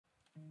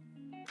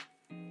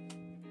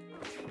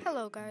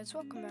Hello guys,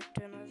 welcome back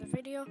to another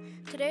video.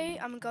 Today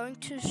I'm going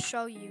to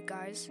show you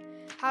guys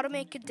how to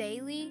make a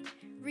daily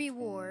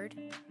reward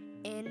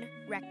in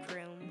Rec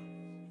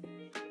Room.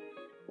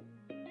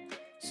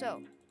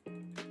 So,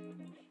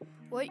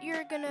 what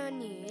you're gonna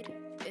need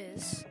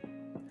is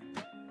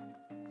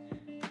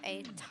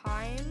a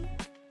time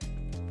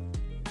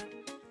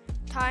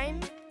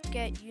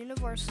get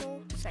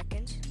universal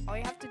seconds. All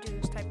you have to do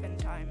is type in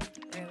time,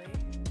 really.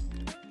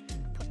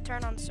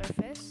 Turn on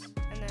surface,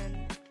 and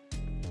then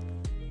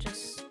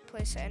just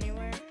place it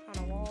anywhere on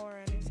a wall or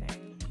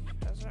anything.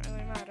 Doesn't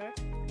really matter.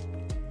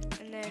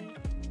 And then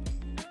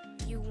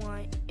you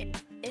want an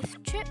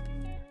if chip.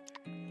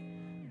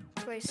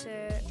 Place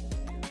it.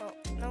 Oh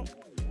no.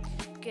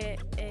 Get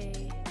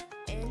a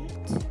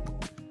int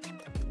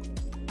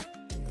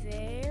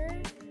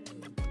there.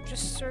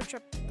 Just search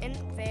up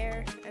int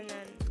there, and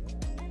then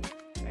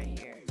right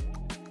here.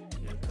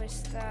 And then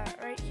place that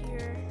right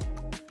here.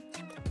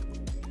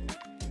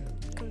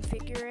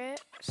 Configure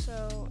it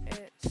so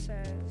it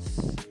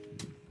says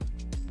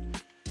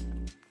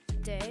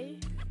day.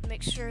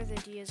 Make sure the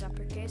D is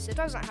uppercase. It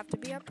doesn't have to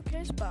be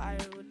uppercase,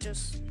 but it would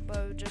just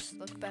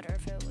look better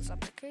if it was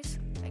uppercase.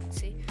 I can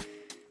see.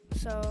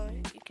 So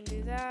you can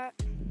do that,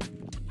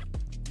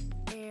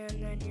 and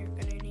then you're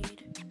gonna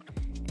need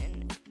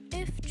an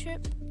if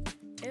chip,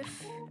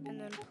 if, and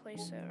then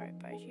place it right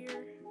by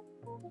here.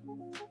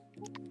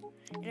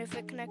 And if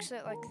it connects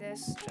it like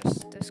this,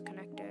 just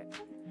disconnect it.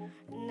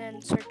 And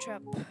then search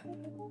up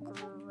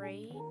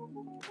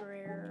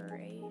greater,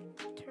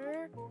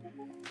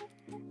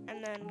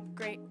 and then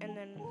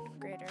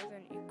greater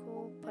than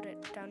equal. Put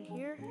it down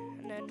here,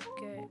 and then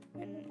get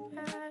an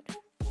add.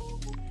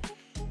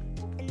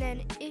 And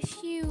then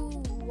if you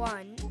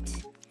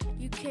want,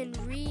 you can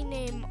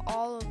rename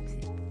all of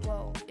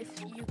if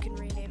you can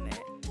rename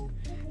it.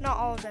 Not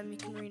all of them you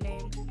can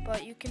rename,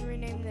 but you can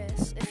rename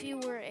this. If you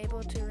were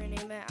able to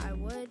rename it, I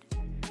would,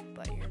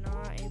 but you're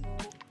not able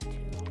to.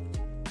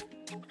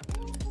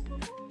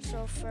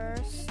 So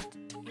first,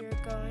 you're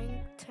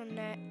going to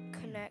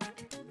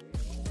connect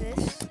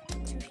this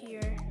to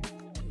here,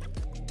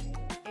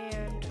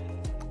 and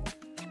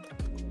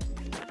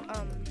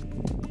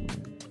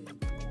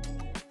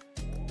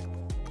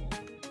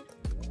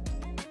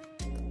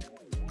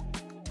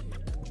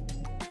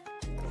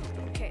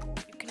okay,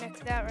 you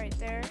connect that right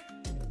there.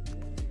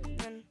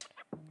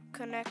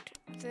 Connect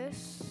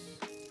this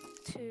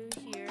to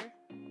here,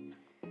 and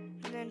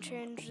then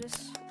change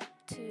this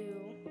to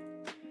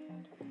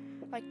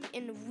like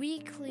in a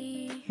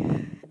weekly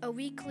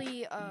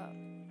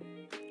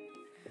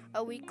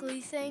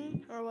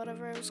thing, or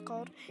whatever it was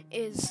called,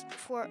 is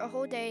for a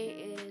whole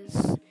day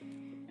is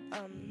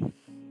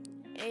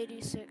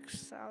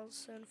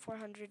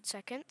 86,400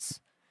 seconds.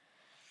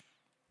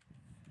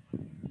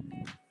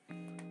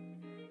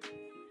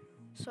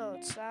 So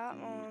it's that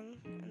long,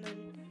 and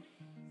then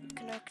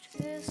connect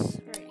this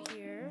right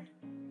here,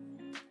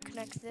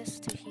 connect this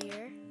to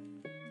here,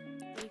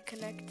 we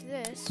connect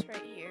this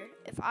right here.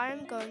 If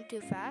I'm going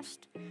too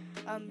fast,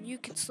 you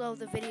can slow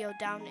the video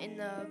down in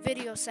the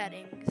video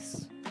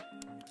settings.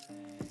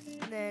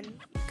 And then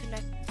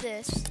connect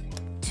this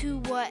to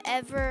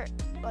whatever,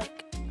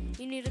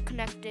 you need to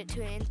connect it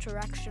to an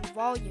interaction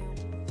volume.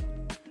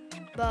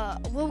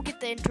 But we'll get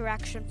the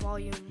interaction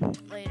volume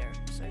later.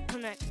 So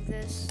connect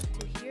this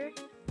to here,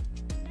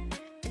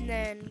 and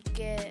then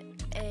get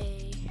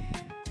a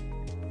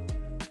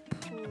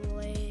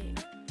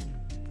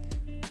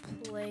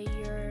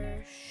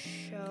player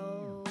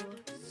show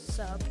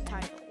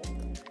subtitle.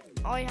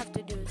 All you have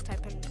to do is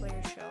type in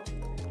player show,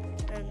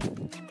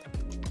 and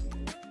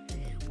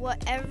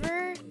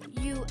whatever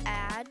you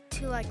add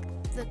to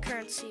the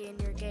currency in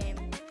your game.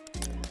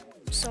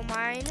 So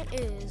mine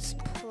is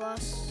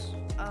plus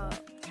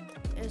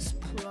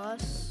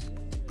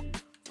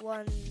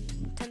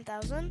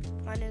 10,000.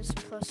 Mine is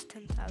plus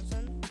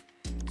 10,000.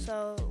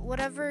 So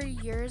whatever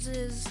yours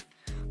is,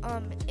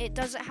 it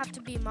doesn't have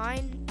to be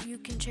mine. You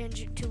can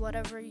change it to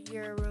whatever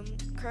your room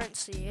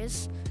currency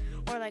is,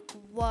 or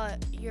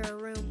what your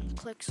room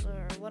clicks,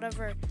 or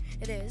whatever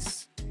it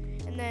is.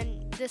 And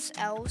then this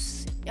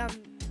else, you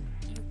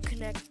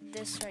connect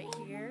this right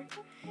here.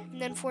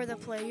 And then for the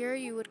player,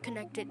 you would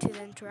connect it to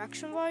the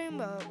interaction volume,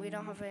 but we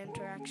don't have an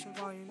interaction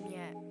volume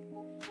yet.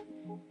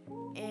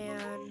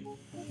 And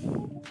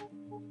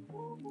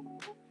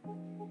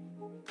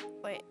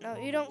wait, no,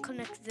 you don't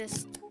connect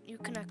this. You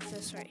connect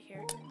this right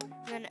here.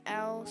 And then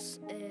else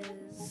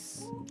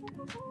is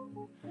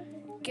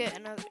get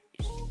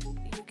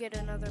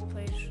another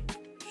place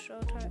show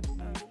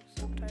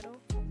subtitle.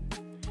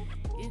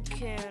 You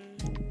can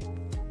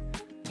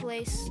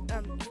place you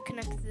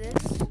connect this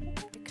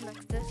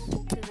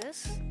to this.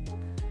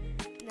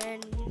 And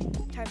then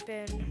type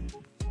in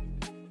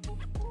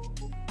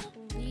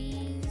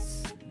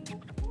please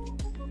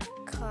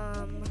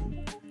come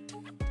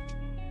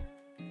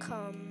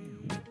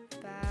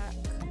back,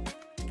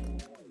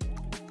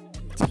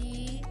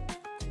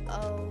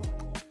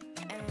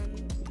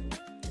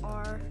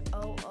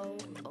 TOMROOW,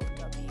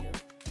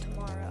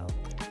 tomorrow.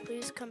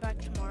 Please come back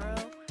tomorrow.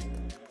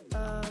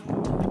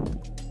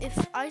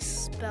 if I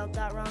spelled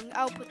that wrong,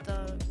 I'll put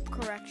the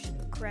correct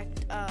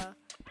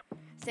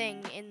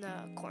thing in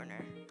the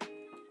corner.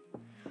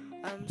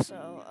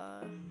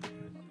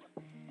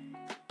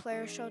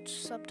 Player show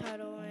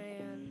subtitle,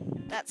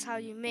 and that's how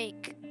you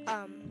make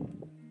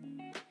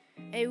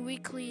a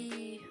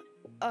weekly.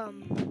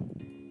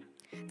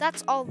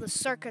 That's all the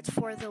circuits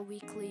for the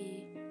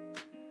weekly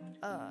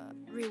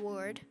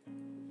reward.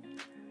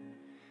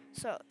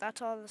 So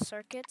that's all the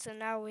circuits, and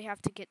now we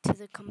have to get to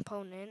the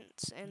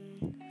components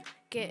and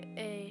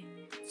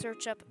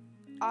search up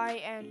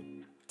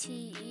INTER,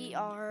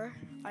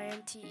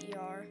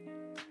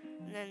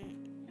 and then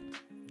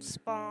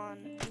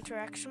spawn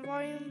interaction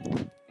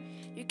volume.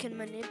 You can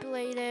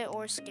manipulate it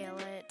or scale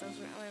it,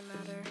 doesn't really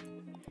matter.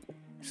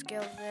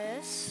 Scale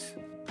this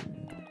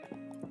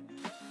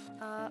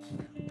up.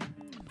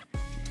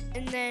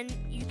 And then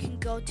you can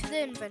go to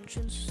the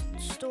invention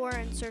store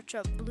and search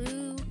up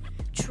blue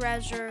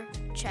treasure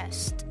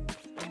chest.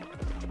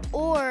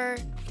 Or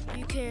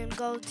you can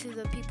go to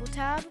the people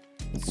tab,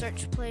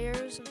 search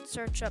players, and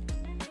search up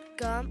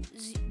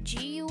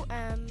GUMBALL,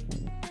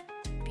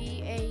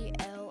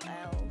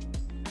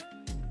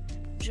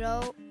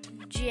 JONES.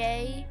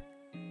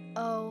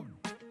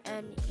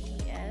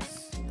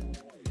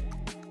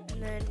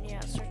 And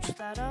then search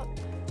that up.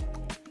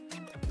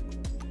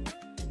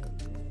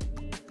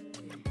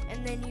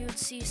 And then you would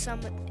see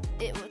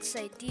it would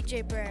say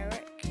DJ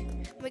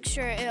Brerick. Make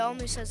sure it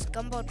only says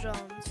Gumball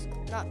Jones,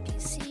 not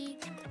PC,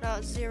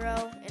 not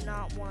 0, and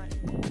not 1.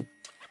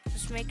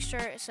 Just make sure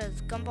it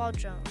says Gumball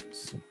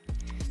Jones.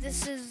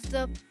 This is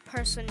the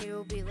person you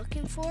will be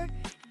looking for.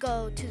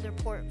 Go to their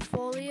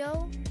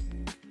portfolio,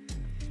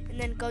 and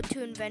then go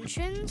to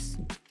inventions,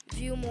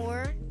 view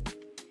more,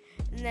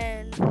 and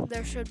then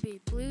there should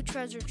be blue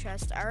treasure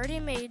chest. I already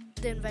made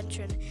the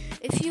invention.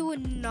 If you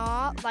would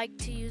not like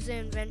to use the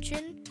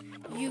invention,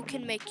 you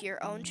can make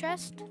your own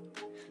chest.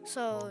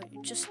 So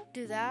just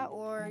do that,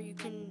 or you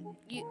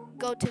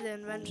go to the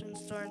invention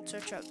store and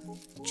search up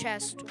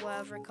chest,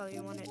 whatever color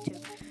you want it to.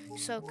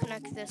 So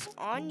connect this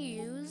on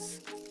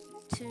use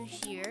to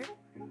here.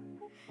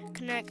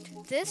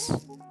 Connect this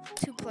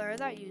to player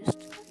that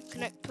used.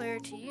 Connect player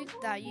to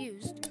that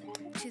used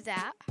to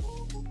that.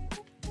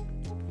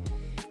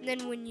 And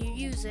then when you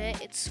use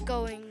it, it's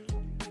going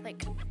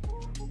like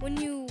when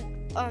you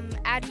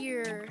add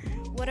your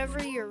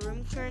whatever your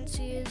room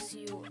currency is,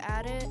 you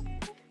add it.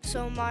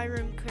 So my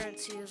room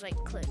currency is like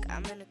click.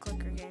 I'm in a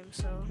clicker game,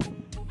 so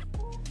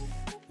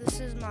this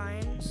is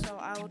mine. So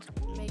I would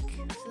make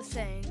the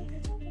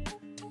thing.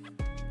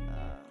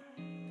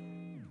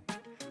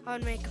 I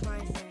would make my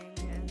thing,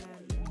 and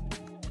then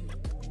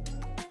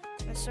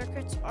the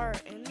circuits are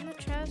in the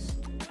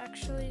chest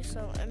actually.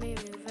 So let me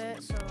move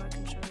it so I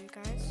can show you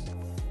guys.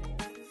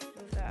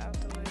 Move that out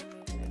the way.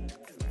 Move it in the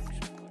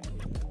direction.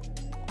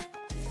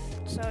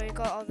 So you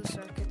got all the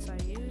circuits I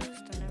used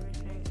and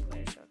everything.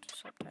 Player show to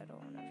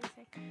subtitle and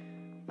everything.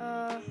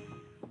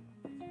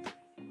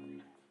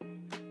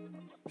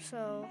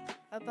 So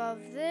above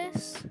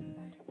this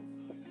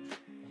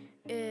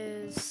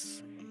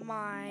is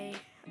my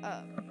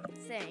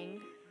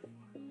thing.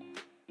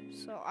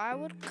 So I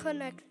would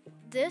connect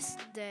this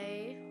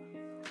day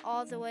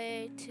all the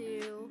way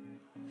to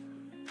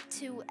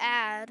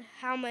add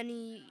how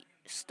many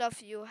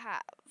stuff you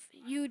have.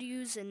 You'd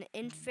use an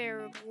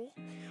invariable,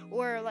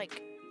 or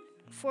like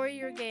for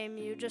your game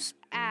you just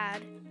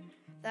add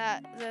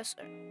the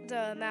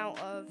amount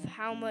of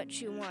how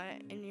much you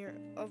want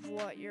of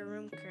what your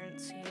room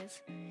currency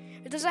is.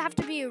 It doesn't have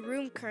to be a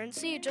room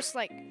currency, it just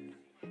like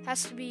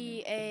has to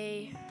be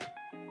a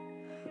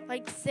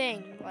like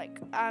thing. Like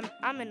I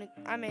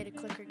made a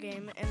clicker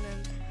game, and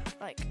then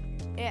like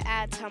it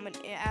adds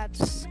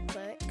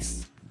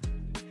clicks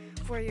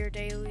for your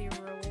daily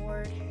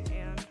reward,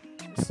 and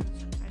this is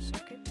my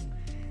circuit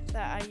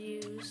that I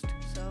used,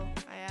 so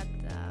I add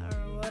that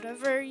or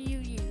whatever you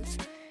use.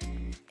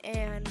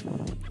 And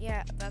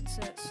that's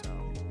it. So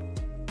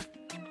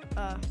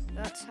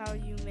that's how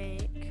you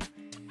make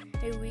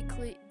a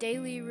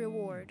daily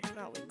reward,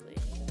 not weekly.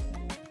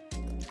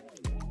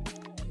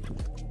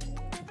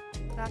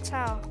 That's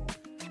how.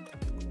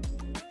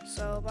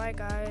 So bye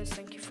guys,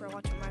 thank you for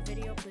watching my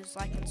video. Please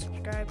like and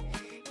subscribe.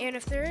 And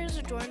if there is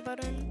a join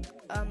button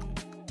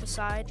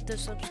beside the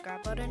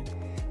subscribe button,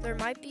 there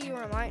might be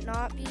or might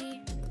not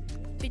be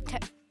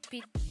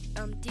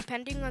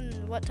depending on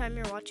what time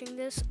you're watching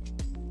this.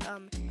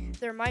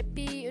 There might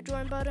be a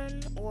join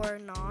button or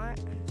not.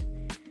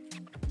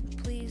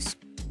 Please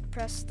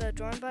press the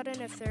join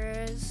button if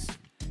there is.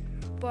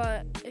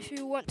 But if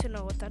you want to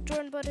know what that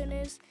join button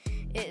is,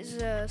 it is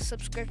a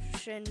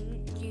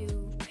subscription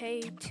you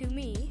pay to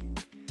me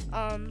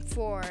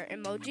for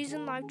emojis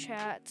and live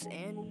chats,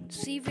 and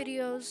see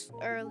videos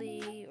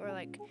early, or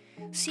like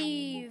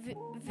see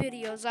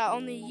videos that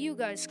only you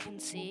guys can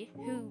see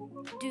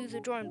who do the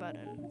join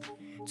button.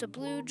 It's a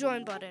blue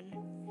join button.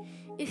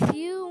 If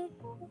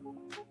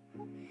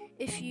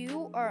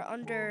you are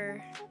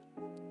under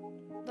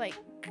like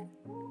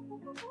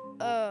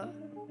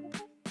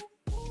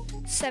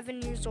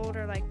 7 years old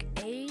or like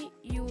 8,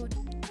 you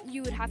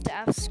you would have to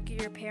ask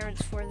your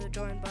parents for the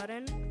join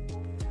button.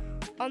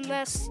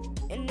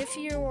 If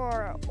you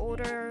are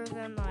older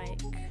than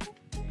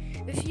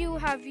if you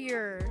have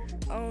your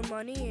own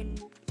money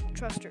and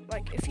trust your,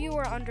 if you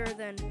are under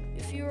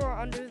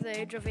the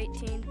age of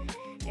 18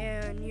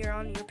 and you're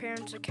on your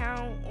parents'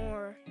 account,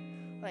 or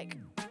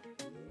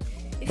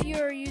if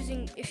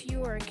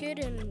you are a kid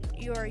and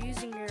you are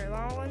using your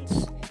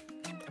allowance,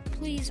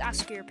 please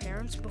ask your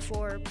parents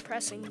before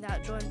pressing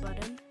that join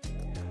button.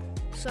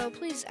 So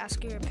please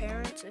ask your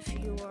parents if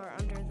you are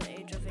under the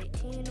age of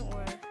 18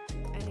 or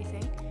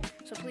anything.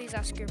 So please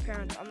ask your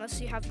parents,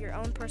 unless you have your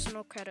own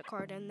personal credit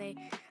card and they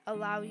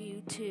allow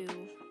you to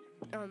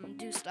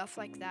do stuff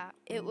like that.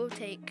 It will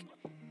take,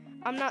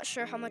 I'm not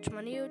sure how much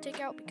money it will take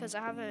out because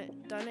I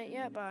haven't done it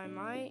yet, but I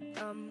might.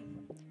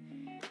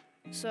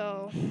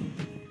 So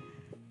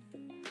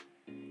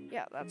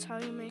yeah, that's how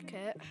you make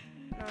it.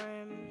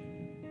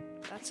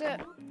 That's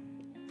it.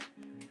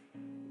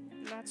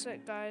 And that's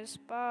it, guys.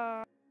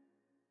 Bye.